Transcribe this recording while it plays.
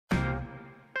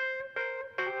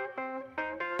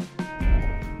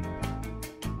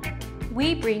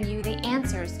we bring you the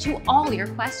answers to all your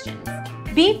questions.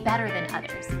 Be better than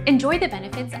others. Enjoy the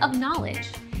benefits of knowledge.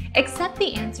 Accept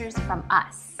the answers from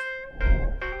us.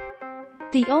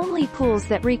 The only pools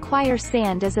that require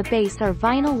sand as a base are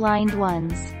vinyl-lined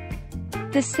ones.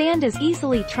 The sand is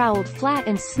easily troweled flat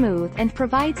and smooth and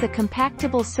provides a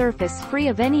compactable surface free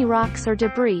of any rocks or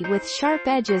debris with sharp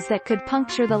edges that could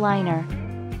puncture the liner.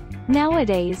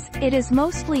 Nowadays, it is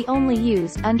mostly only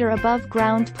used under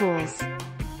above-ground pools.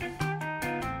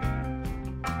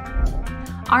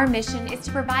 Our mission is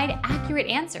to provide accurate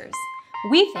answers.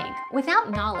 We think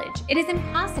without knowledge, it is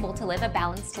impossible to live a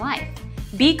balanced life.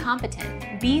 Be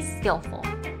competent, be skillful.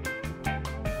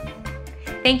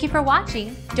 Thank you for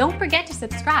watching. Don't forget to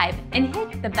subscribe and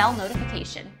hit the bell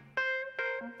notification.